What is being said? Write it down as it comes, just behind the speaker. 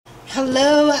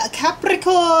Hello,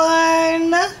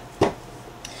 Capricorn!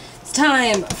 It's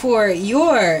time for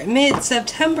your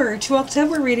mid-September to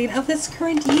October reading of this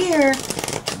current year.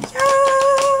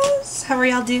 Yes! How are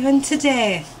y'all doing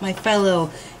today, my fellow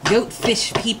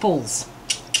goatfish peoples?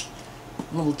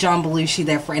 A little John Belushi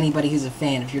there for anybody who's a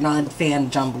fan. If you're not a fan of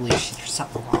John Belushi, there's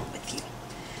something wrong with you.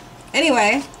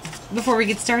 Anyway, before we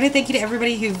get started, thank you to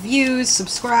everybody who views,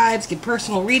 subscribes, get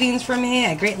personal readings from me.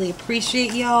 I greatly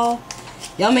appreciate y'all.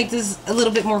 Y'all make this a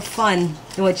little bit more fun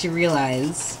than what you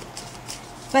realize.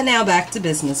 But now back to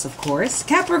business, of course.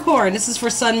 Capricorn, this is for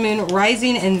Sun, Moon,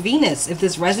 Rising, and Venus. If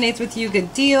this resonates with you,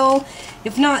 good deal.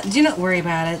 If not, do not worry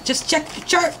about it. Just check the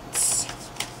charts.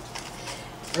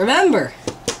 Remember,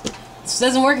 this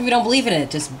doesn't work if you don't believe in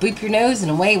it. Just boop your nose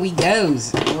and away we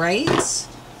goes. Right?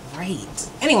 Right.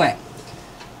 Anyway.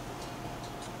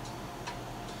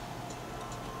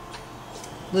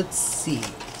 Let's see.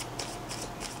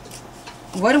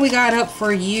 What do we got up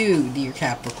for you, dear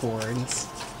Capricorns?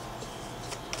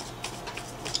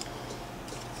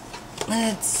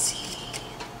 Let's see.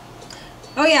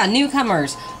 Oh yeah,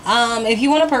 Newcomers. If you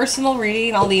want a personal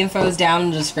reading, all the info is down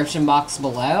in the description box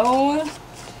below.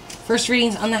 First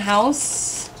readings on the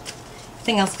house.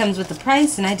 Everything else comes with the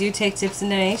price, and I do take tips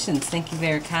and donations. Thank you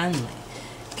very kindly.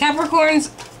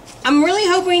 Capricorns, I'm really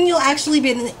hoping you'll actually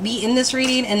be in this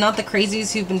reading and not the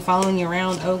crazies who've been following you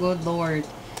around. Oh, good lord.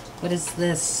 What is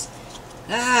this?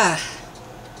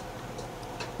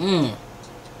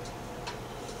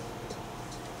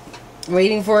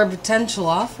 Waiting for a potential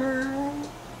offer?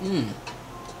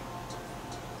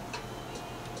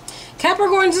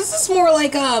 Capricorns, this is more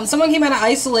like someone came out of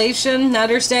isolation. Now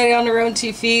they're standing on their own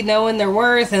 2 feet, knowing their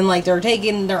worth, and like they're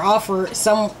taking their offer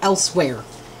elsewhere.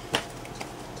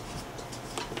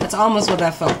 That's almost what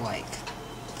that felt like.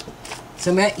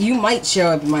 So you might show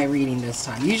up in my reading this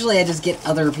time. Usually I just get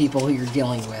other people who you're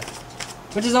dealing with.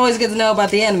 Which is always good to know about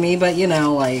the enemy, but you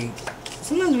know, like,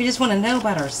 sometimes we just want to know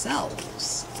about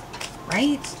ourselves.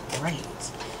 Right? Right.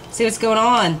 See what's going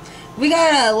on. We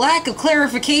got a lack of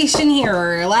clarification here,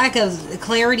 or a lack of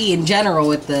clarity in general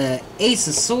with the Ace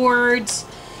of Swords.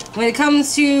 When it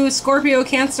comes to Scorpio,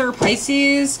 Cancer,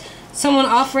 Pisces, someone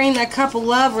offering that cup of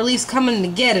love, or at least coming to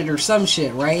get it, or some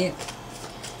shit, right?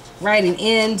 Riding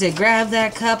in to grab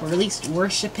that cup, or at least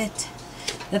worship it.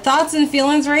 The thoughts and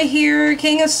feelings right here.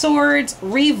 King of Swords,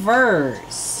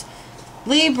 reverse.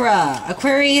 Libra,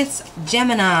 Aquarius,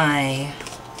 Gemini.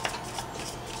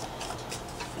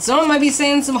 Someone might be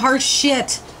saying some harsh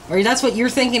shit, or that's what you're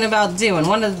thinking about doing.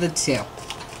 One of the two.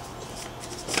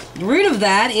 The root of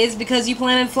that is because you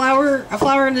planted a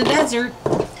flower in the desert,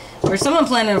 or someone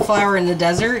planted a flower in the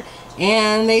desert,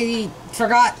 and they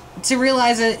forgot to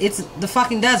realize that it's the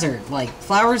fucking desert. Like,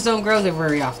 flowers don't grow there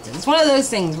very often. It's one of those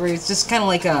things where it's just kind of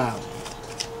like a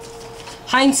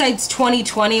hindsight's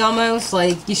 20/20 almost.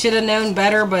 Like, you should have known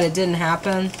better, but it didn't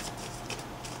happen.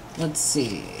 Let's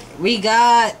see. We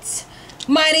got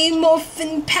Mighty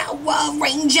Morphin Power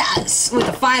Rangers with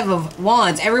the 5 of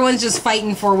Wands. Everyone's just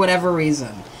fighting for whatever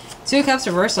reason. 2 of Cups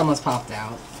reversed almost popped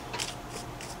out.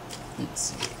 Let's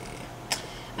see.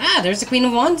 There's the Queen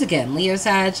of Wands again. Leo,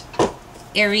 Sag,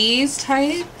 Aries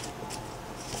type.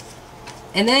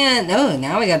 And then, oh,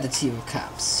 now we got the 2 of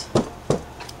Cups.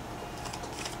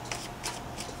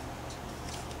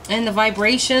 And the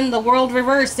vibration, the world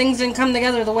reversed. Things didn't come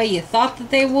together the way you thought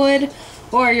that they would,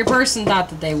 or your person thought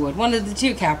that they would. One of the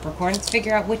 2 Capricorns.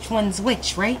 Figure out which one's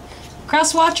which, right?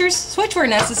 Cross watchers, switch where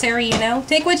necessary, you know.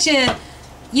 Take what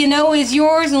you know is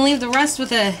yours and leave the rest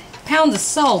with a pound of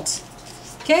salt.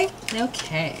 Okay?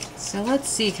 Okay. So let's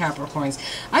see, Capricorns.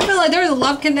 I feel like there's a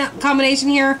love combination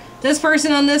here. This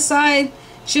person on this side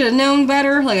should have known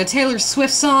better, like a Taylor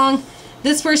Swift song.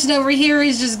 This person over here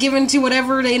is just given to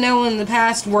whatever they know in the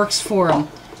past works for them.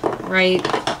 Right?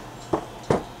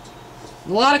 A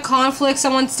lot of conflict.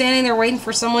 Someone standing there waiting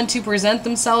for someone to present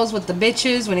themselves with the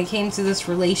bitches when it came to this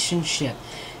relationship.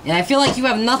 And I feel like you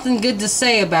have nothing good to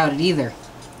say about it either.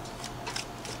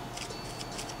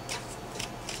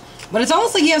 But it's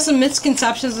almost like you have some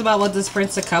misconceptions about what this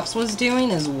Prince of Cups was doing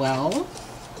as well.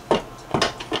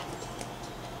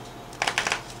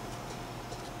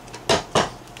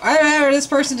 Or this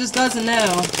person just doesn't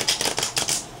know.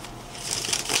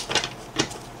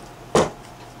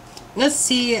 Let's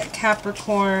see,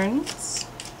 Capricorns.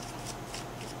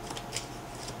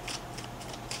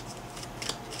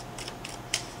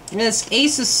 This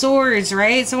Ace of Swords,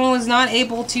 right? Someone was not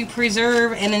able to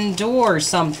preserve and endure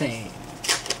something.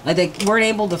 Like, they weren't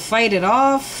able to fight it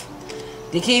off.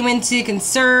 They came into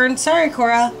concern. Sorry,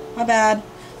 Cora. My bad.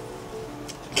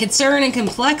 Concern and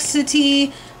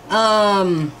complexity.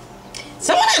 Someone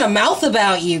had a mouth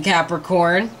about you,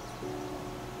 Capricorn.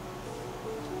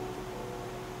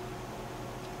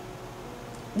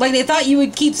 Like, they thought you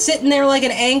would keep sitting there like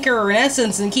an anchor or an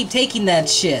essence and keep taking that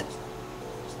shit.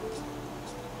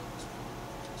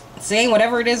 Saying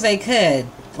whatever it is they could.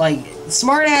 Like,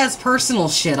 smart-ass personal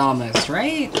shit almost,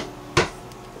 right?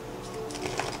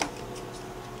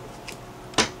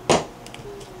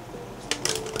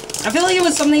 I feel like it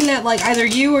was something that, like, either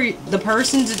you or the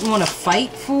person didn't want to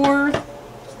fight for.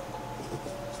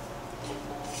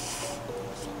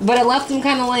 But it left them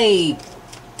kind of like...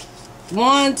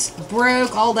 want,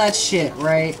 broke, all that shit,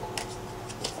 right?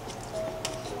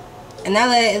 And now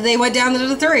they went down to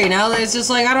the 3. Now it's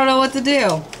just like, I don't know what to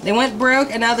do. They went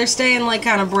broke, and now they're staying, like,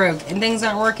 kind of broke. And things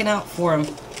aren't working out for them.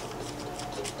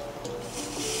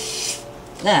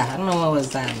 Yeah, I don't know what was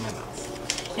that in my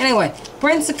mouth. Anyway,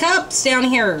 Prince of Cups down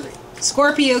here.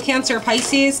 Scorpio, Cancer,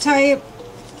 Pisces type.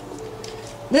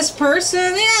 This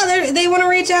person, yeah, they want to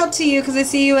reach out to you because they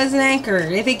see you as an anchor.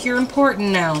 They think you're important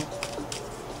now.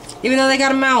 Even though they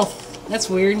got a mouth. That's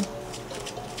weird.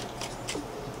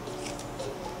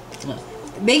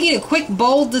 Making a quick,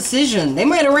 bold decision. They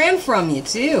might have ran from you,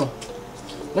 too.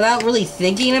 Without really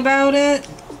thinking about it.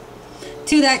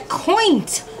 To that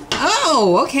quaint.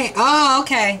 Oh, okay. Oh,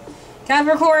 okay.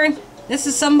 Capricorn, this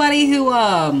is somebody who,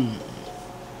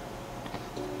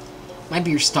 might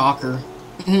be your stalker.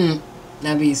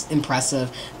 That'd be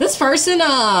impressive. This person,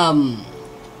 I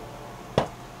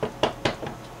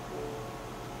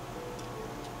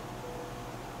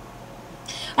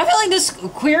feel like this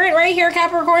querent right here,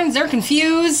 Capricorns, they're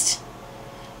confused.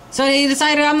 So they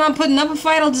decided, I'm not putting up a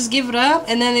fight, I'll just give it up.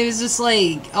 And then it was just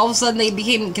like, all of a sudden they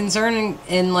became concerned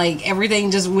and like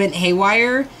everything just went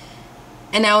haywire.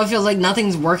 And now it feels like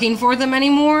nothing's working for them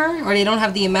anymore. Or they don't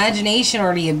have the imagination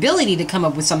or the ability to come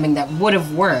up with something that would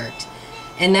have worked.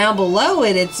 And now below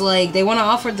it, it's like they want to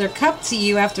offer their cup to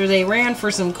you after they ran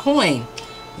for some coin.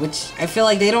 Which I feel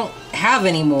like they don't have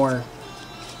anymore.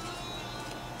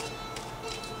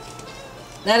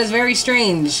 That is very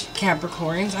strange,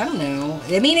 Capricorns. I don't know.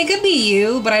 I mean, it could be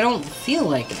you, but I don't feel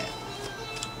like it.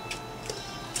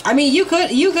 I mean, you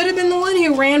could have been the one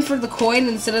who ran for the coin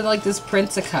instead of like this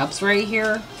Prince of Cups right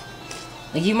here.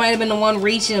 Like you might have been the one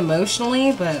reaching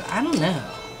emotionally, but I don't know.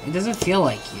 It doesn't feel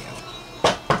like you.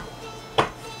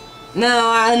 No,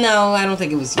 I don't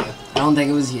think it was you. I don't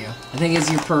think it was you. I think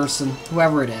it's your person,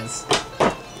 whoever it is.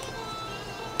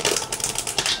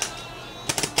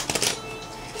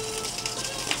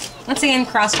 Once again,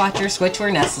 cross-watcher, switch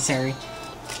where necessary.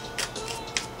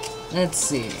 Let's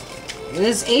see.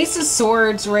 This Ace of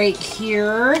Swords right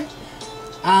here.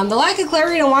 The lack of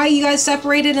clarity on why you guys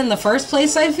separated in the first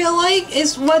place, I feel like,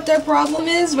 is what their problem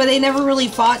is. But they never really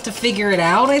fought to figure it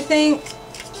out, I think.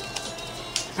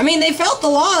 I mean, they felt the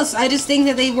loss. I just think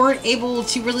that they weren't able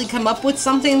to really come up with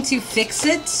something to fix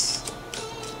it.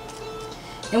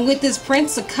 And with this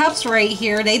Prince of Cups right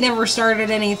here, they never started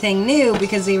anything new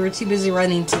because they were too busy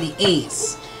running to the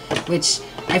Ace. Which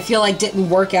I feel like didn't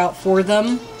work out for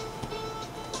them.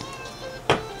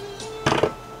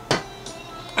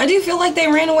 I do feel like they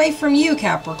ran away from you,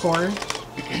 Capricorn.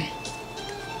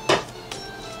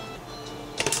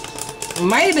 It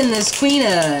might have been this Queen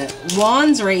of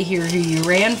Wands right here who you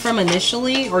ran from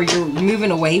initially, or you're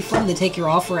moving away from to take your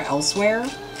offer elsewhere.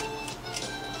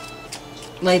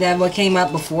 Like that, what came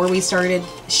up before we started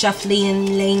shuffling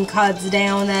and laying cards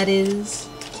down, that is.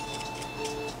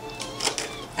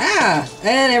 Ah,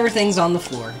 and everything's on the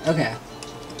floor. Okay.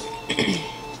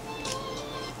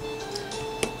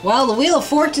 Well, the Wheel of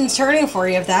Fortune's turning for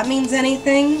you, if that means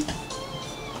anything.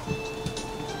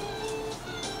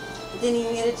 Didn't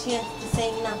even get a chance to say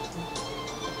nothing.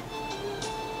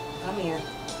 Come here.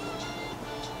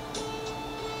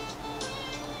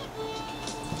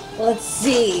 Let's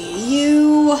see,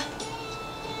 you...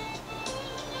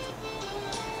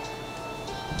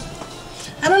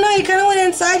 I don't know, you kind of went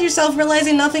inside yourself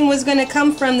realizing nothing was going to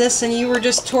come from this and you were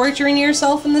just torturing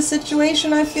yourself in this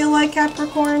situation, I feel like,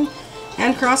 Capricorn.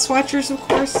 And cross-watchers, of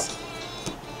course.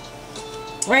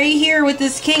 Right here with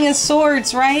this King of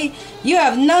Swords, right? You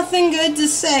have nothing good to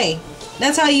say.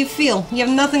 That's how you feel. You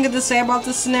have nothing good to say about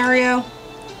this scenario.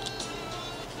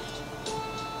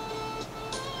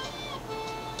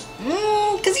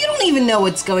 Because you don't even know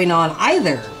what's going on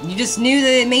either. You just knew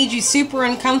that it made you super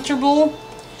uncomfortable.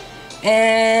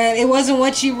 And it wasn't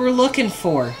what you were looking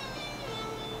for.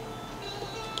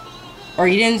 Or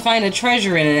you didn't find a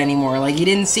treasure in it anymore. Like, you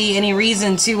didn't see any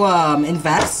reason to,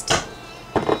 invest.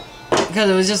 Because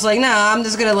it was just like, nah, I'm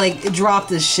just gonna, like, drop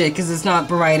this shit because it's not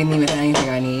providing me with anything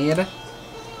I need.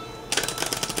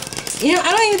 You know,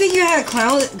 I don't even think you had a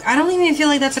cloud... I don't even feel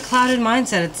like that's a clouded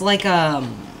mindset. It's like,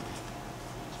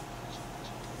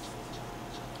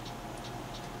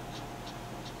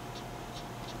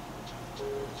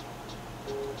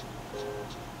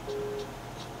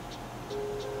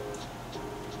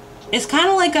 It's kind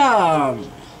of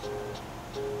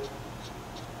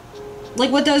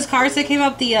like what those cards that came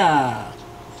up, the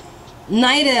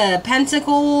Knight of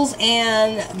Pentacles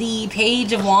and the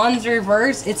Page of Wands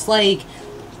reverse. It's like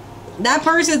that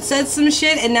person said some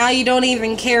shit and now you don't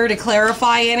even care to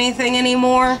clarify anything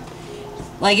anymore.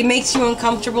 Like, it makes you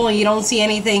uncomfortable and you don't see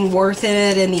anything worth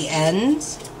it in the end.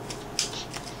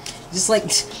 Just like,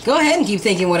 go ahead and keep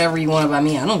thinking whatever you want about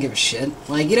me. I don't give a shit.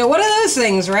 Like, you know, what are those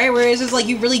things, right? Where it's just like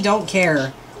you really don't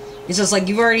care. It's just like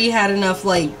you've already had enough,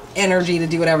 like, energy to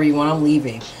do whatever you want. I'm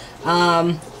leaving.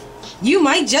 You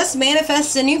might just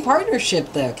manifest a new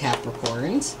partnership, though,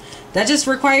 Capricorns. That just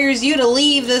requires you to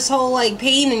leave this whole, like,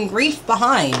 pain and grief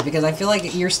behind. Because I feel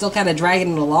like you're still kind of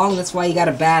dragging it along. That's why you got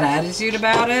a bad attitude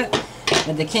about it.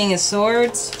 With the King of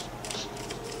Swords.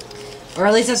 Or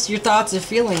at least that's your thoughts and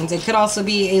feelings. It could also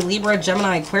be a Libra,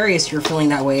 Gemini, Aquarius you're feeling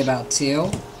that way about, too.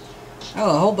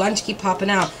 Oh, a whole bunch keep popping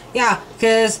out. Yeah,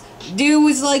 because dude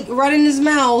was, like, running his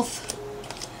mouth.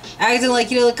 Acting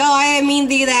like, you know, like, oh, I didn't mean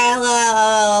to do that,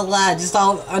 blah, blah, blah, just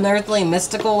all unearthly and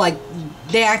mystical. Like,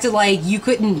 they acted like you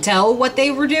couldn't tell what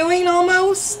they were doing,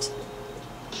 almost.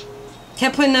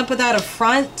 Kept putting up with that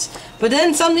affront. But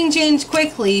then something changed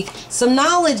quickly. Some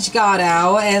knowledge got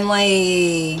out, and,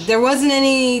 like, there wasn't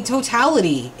any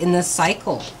totality in this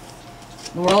cycle.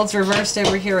 The world's reversed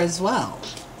over here as well.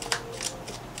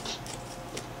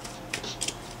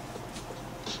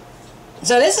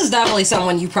 So this is definitely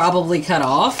someone you probably cut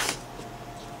off.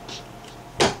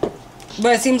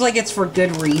 But it seems like it's for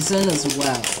good reason as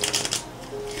well.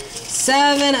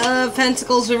 Seven of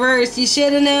Pentacles reversed. You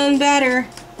should have known better.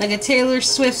 Like a Taylor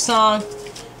Swift song.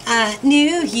 I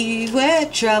knew you were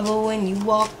trouble when you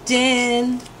walked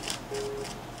in.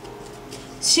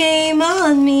 Shame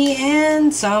on me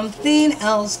and something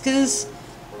else, cause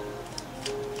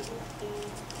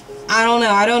I don't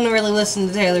know, I don't really listen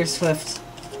to Taylor Swift.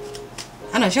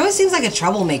 I don't know, she always seems like a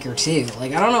troublemaker too.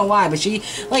 Like, I don't know why, but she,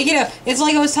 like, you know, it's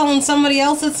like I was telling somebody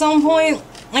else at some point.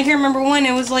 I can't remember when.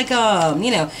 It was like,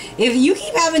 you know, if you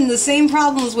keep having the same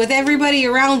problems with everybody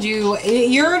around you,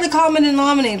 you're the common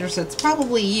denominator, so it's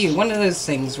probably you. One of those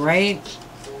things, right?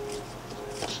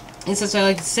 And so, I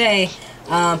like to say,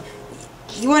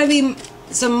 you want to be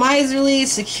some miserly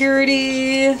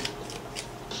security.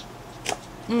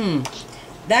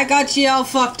 That got you all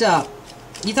fucked up.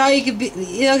 You thought you could be,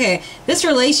 okay, this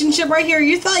relationship right here,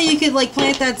 you thought you could, like,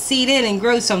 plant that seed in and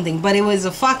grow something, but it was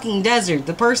a fucking desert.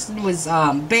 The person was,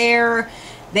 bare.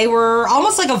 They were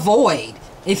almost like a void,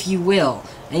 if you will.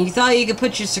 And you thought you could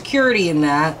put your security in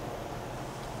that.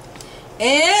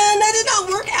 And that did not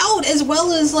work out as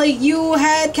well as, like, you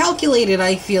had calculated,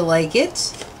 I feel like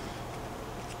it.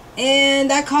 And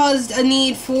that caused a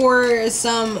need for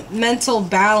some mental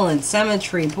balance,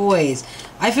 symmetry, boys.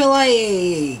 I feel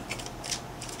like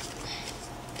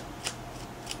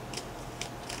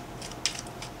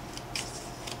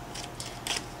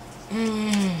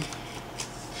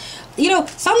you know,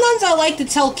 sometimes I like to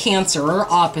tell Cancer, or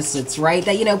opposites, right?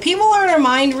 That, you know, people aren't a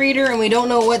mind reader and we don't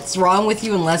know what's wrong with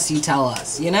you unless you tell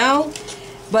us, you know?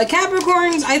 But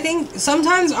Capricorns, I think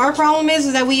sometimes our problem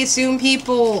is that we assume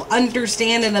people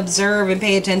understand and observe and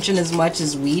pay attention as much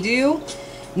as we do.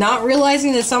 Not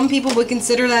realizing that some people would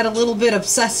consider that a little bit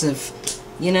obsessive,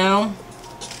 you know?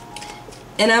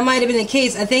 And that might have been the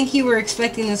case. I think you were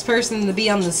expecting this person to be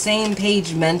on the same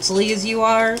page mentally as you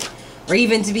are. Or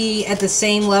even to be at the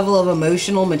same level of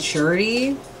emotional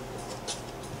maturity.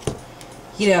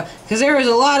 You know, because there was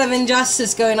a lot of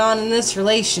injustice going on in this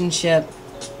relationship.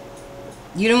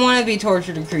 You don't want to be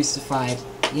tortured or crucified,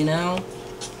 you know?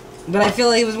 But I feel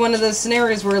like it was one of those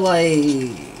scenarios where, like,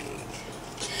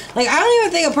 I don't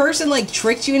even think a person, like,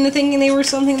 tricked you into thinking they were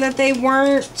something that they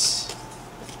weren't.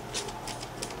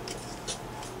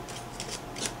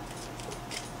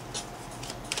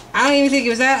 I don't even think it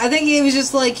was that. I think it was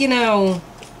just like, you know,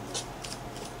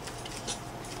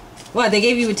 what, they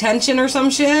gave you attention or some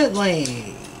shit? Like,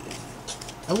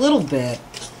 a little bit.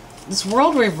 This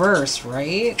world reverse,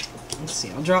 right? Let's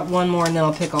see, I'll drop one more and then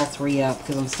I'll pick all three up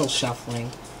because I'm still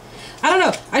shuffling. I don't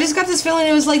know. I just got this feeling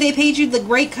it was like they paid you the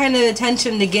right kind of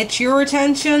attention to get your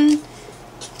attention.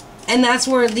 And that's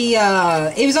where the,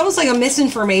 it was almost like a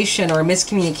misinformation or a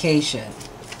miscommunication.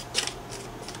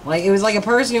 Like, it was like a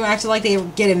person who acted like they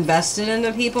get invested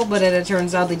into people, but then it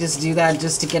turns out they just do that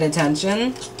just to get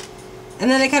attention.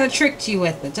 And then they kind of tricked you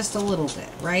with it, just a little bit,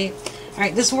 right?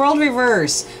 Alright, this world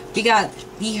reverse. We got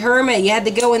the Hermit. You had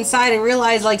to go inside and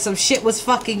realize, like, some shit was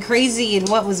fucking crazy in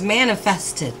what was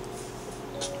manifested.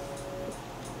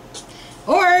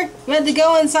 Or, you had to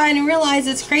go inside and realize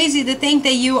it's crazy to think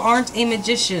that you aren't a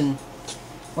magician.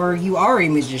 Or you are a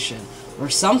magician. Or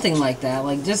something like that.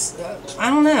 Like, just, I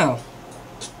don't know.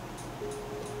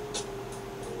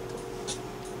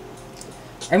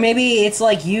 Or maybe it's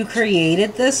like you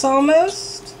created this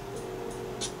almost.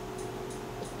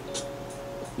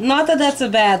 Not that that's a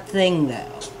bad thing,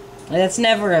 though. Like, that's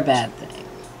never a bad thing.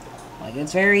 Like,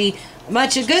 it's very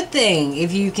much a good thing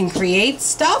if you can create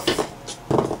stuff.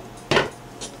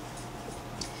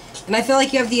 And I feel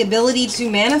like you have the ability to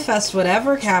manifest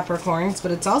whatever, Capricorns,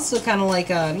 but it's also kind of like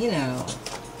a, you know,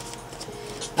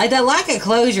 like that lack of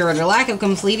closure or the lack of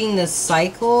completing this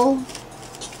cycle.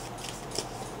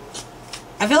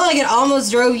 I feel like it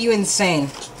almost drove you insane.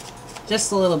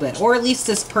 Just a little bit. Or at least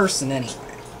this person, anyway.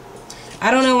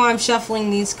 I don't know why I'm shuffling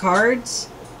these cards.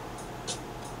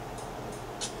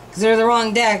 Because they're the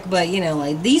wrong deck, but, you know,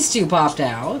 like, these two popped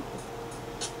out.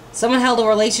 Someone held a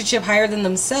relationship higher than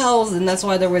themselves, and that's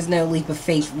why there was no leap of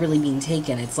faith really being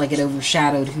taken. It's like it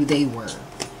overshadowed who they were.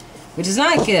 Which is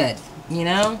not good, you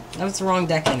know? That was the wrong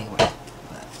deck anyway.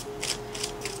 But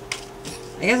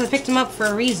I guess I picked them up for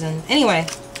a reason. Anyway,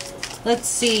 let's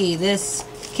see. This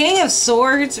King of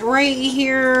Swords right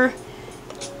here.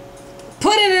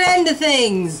 Putting an end to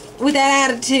things with that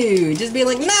attitude. Just be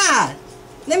like, nah!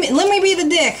 Let me be the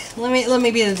dick. Let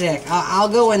me be the dick. I'll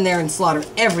go in there and slaughter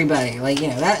everybody. Like, you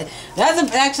know,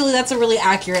 that's a really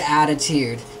accurate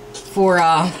attitude for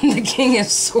the King of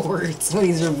Swords when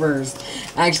he's reversed.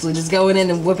 Actually, just going in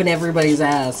and whipping everybody's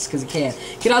ass because he can.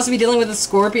 Could also be dealing with a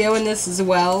Scorpio in this as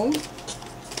well.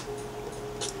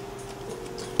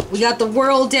 We got the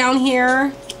World down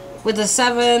here with the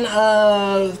Seven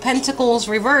of Pentacles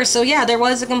reversed. So yeah, there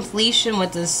was a completion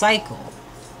with this cycle.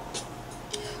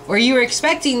 Or you were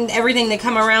expecting everything to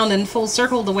come around in full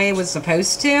circle the way it was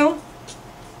supposed to.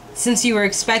 Since you were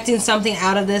expecting something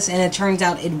out of this and it turns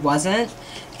out it wasn't.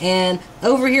 And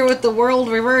over here with the World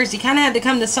reversed, you kind of had to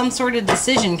come to some sort of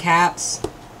decision, Caps.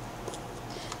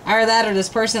 Either that or this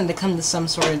person had to come to some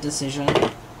sort of decision.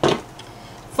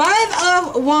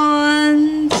 5 of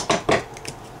Wands.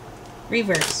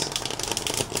 Reverse.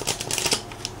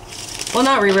 Well,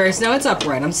 not reverse. No, it's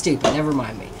upright. I'm stupid. Never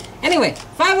mind me. Anyway,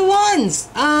 5 of Wands.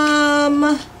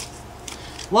 A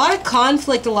lot of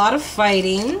conflict, a lot of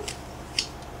fighting.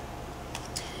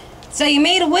 So you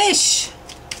made a wish.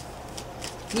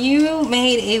 You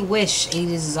made a wish, a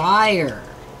desire.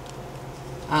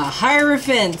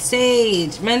 Hierophant,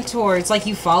 sage, mentor. It's like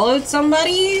you followed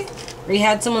somebody, or you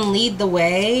had someone lead the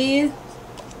way.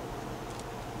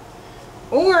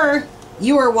 Or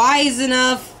you were wise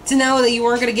enough to know that you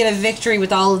weren't going to get a victory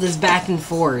with all of this back and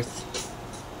forth.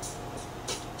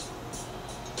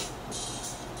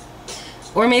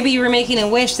 Or maybe you were making a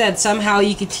wish that somehow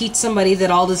you could teach somebody that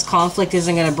all this conflict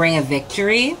isn't going to bring a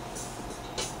victory.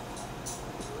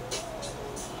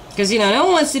 Because, you know, no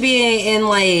one wants to be in,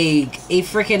 like, a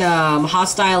freaking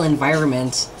hostile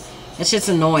environment. That shit's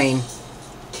annoying.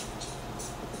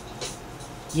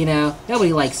 You know,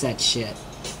 nobody likes that shit.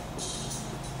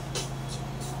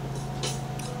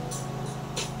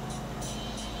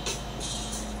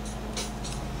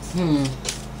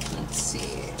 Let's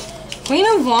see. Queen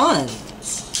of Wands.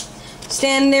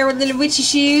 Standing there with little witchy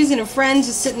shoes and her friends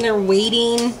just sitting there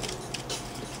waiting.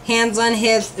 Hands on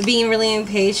hips, being really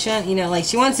impatient. You know, like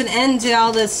she wants an end to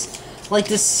all this, like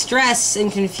this stress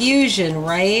and confusion,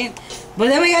 right? But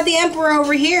then we got the Emperor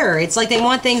over here. It's like they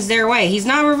want things their way. He's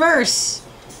not reverse.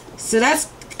 So that's,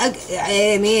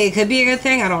 I mean, it could be a good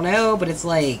thing. I don't know. But it's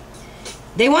like,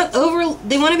 they want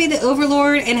to be the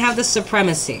overlord and have the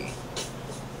supremacy.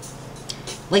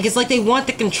 Like, it's like they want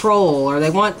the control, or they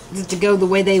want it to go the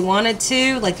way they want it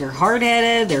to. Like, they're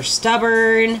hard-headed, they're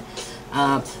stubborn.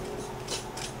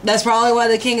 That's probably why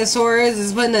the King of Swords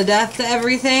is putting a death to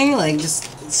everything. Like,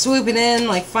 just swooping in,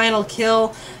 like, final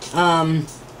kill.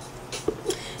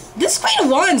 This Queen of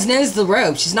Wands knows the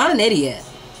ropes. She's not an idiot.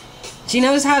 She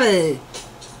knows how to...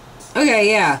 Okay,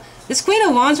 yeah. This Queen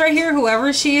of Wands right here,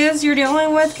 whoever she is you're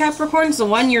dealing with, Capricorn, is the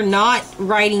one you're not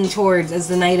riding towards as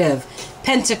the Knight of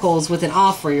Pentacles with an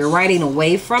offer. You're riding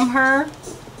away from her.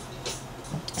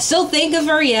 Still think of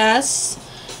her, yes.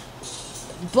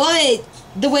 But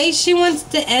the way she wants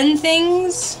to end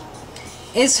things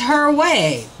is her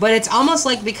way. But it's almost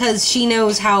like because she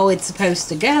knows how it's supposed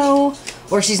to go,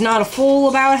 or she's not a fool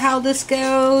about how this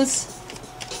goes.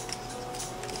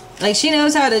 Like, she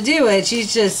knows how to do it.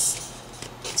 She's just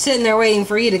sitting there waiting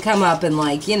for you to come up and,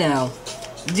 like, you know,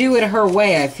 do it her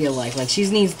way, I feel like. Like, she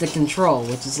needs the control,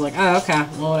 which is like, oh, okay,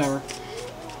 well, whatever.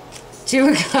 2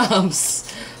 of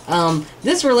Cups.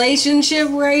 This relationship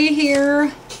right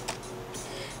here,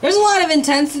 there's a lot of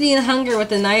intensity and hunger with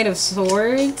the Knight of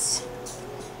Swords.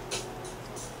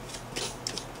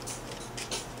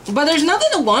 But there's nothing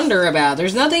to wonder about.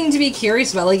 There's nothing to be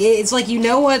curious about. Like, it's like you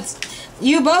know what's...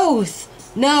 You both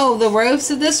know the ropes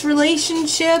of this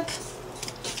relationship.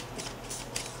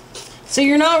 So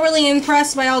you're not really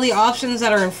impressed by all the options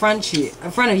that are in front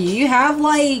of you. You have,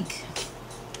 like...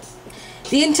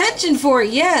 the intention for it,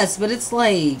 yes, but it's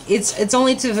like... It's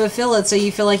only to fulfill it so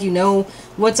you feel like you know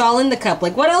what's all in the cup.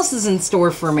 Like, what else is in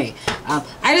store for me?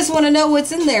 I just want to know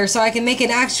what's in there so I can make an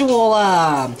actual...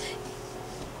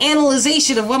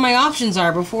 analyzation of what my options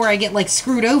are before I get, like,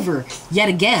 screwed over yet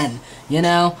again, you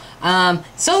know?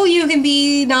 So you can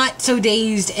be not so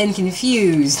dazed and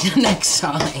confused next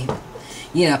time,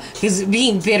 you know? Because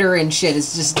being bitter and shit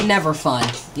is just never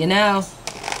fun, you know?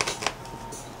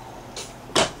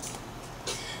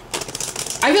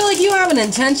 I feel like you have an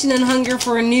intention and hunger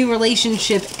for a new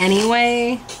relationship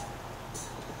anyway.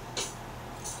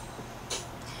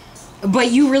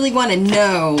 But you really want to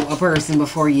know a person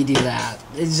before you do that.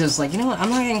 It's just like, you know what,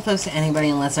 I'm not getting close to anybody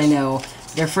unless I know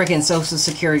their freaking social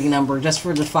security number just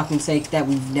for the fucking sake that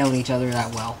we've known each other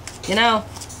that well. You know?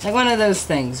 Like one of those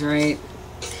things, right?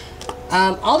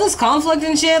 All this conflict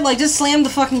and shit, like just slam the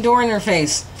fucking door in their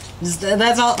face.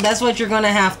 That's what you're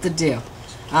gonna have to do.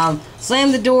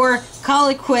 Slam the door, call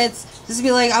it quits, just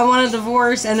be like, I want a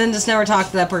divorce, and then just never talk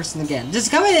to that person again.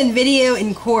 Just come in and video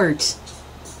in court.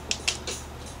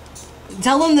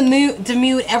 Tell them to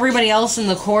mute everybody else in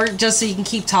the court just so you can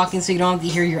keep talking so you don't have to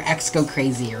hear your ex go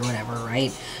crazy or whatever,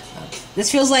 right?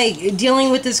 This feels like dealing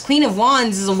with this Queen of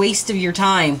Wands is a waste of your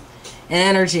time and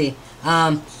energy.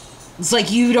 It's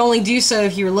like you'd only do so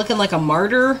if you were looking like a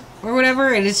martyr or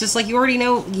whatever, and it's just like you already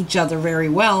know each other very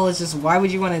well. It's just, why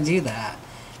would you want to do that?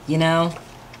 You know?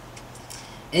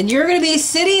 And you're going to be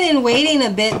sitting and waiting a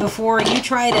bit before you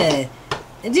try to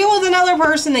deal with another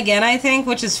person again, I think,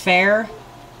 which is fair.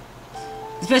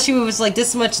 Especially when it was like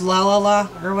this much la la la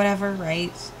or whatever,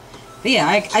 right? But yeah,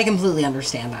 I completely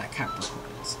understand that,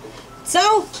 Capricorns.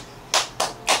 So,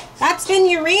 that's been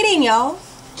your reading, y'all.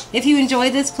 If you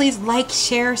enjoyed this, please like,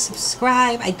 share,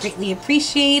 subscribe. I greatly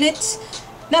appreciate it.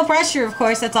 No pressure, of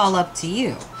course. That's all up to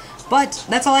you. But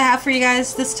that's all I have for you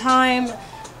guys this time.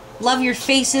 Love your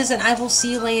faces, and I will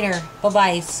see you later.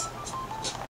 Bye-bye.